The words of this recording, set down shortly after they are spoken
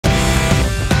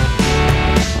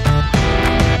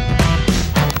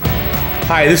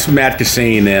Hi, this is Matt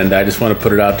Cassane, and I just want to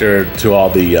put it out there to all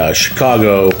the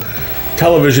Chicago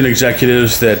television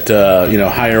executives that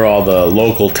hire all the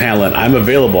local talent. I'm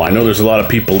available. I know there's a lot of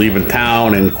people leaving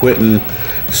town and quitting,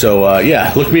 so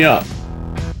look me up.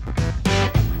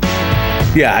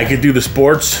 Yeah, I could do the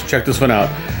sports. Check this one out.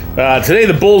 Today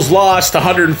the Bulls lost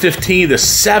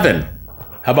 115-7.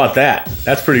 How about that?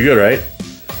 That's pretty good, right?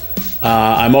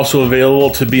 I'm also available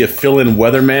to be a fill-in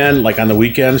weatherman, like on the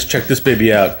weekends. Check this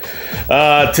baby out.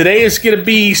 Today is going to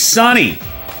be sunny.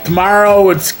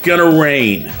 Tomorrow it's going to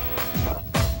rain.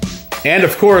 And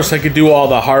of course, I could do all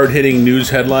the hard-hitting news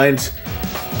headlines.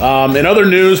 In other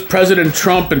news, President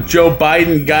Trump and Joe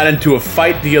Biden got into a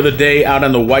fight the other day out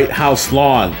on the White House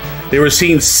lawn. They were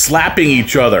seen slapping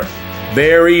each other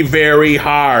very, very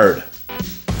hard.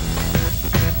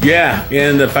 Yeah,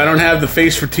 and if I don't have the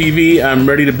face for TV, I'm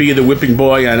ready to be the whipping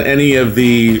boy on any of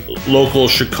the local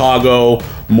Chicago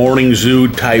morning zoo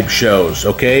type shows.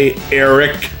 Okay,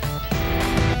 Eric?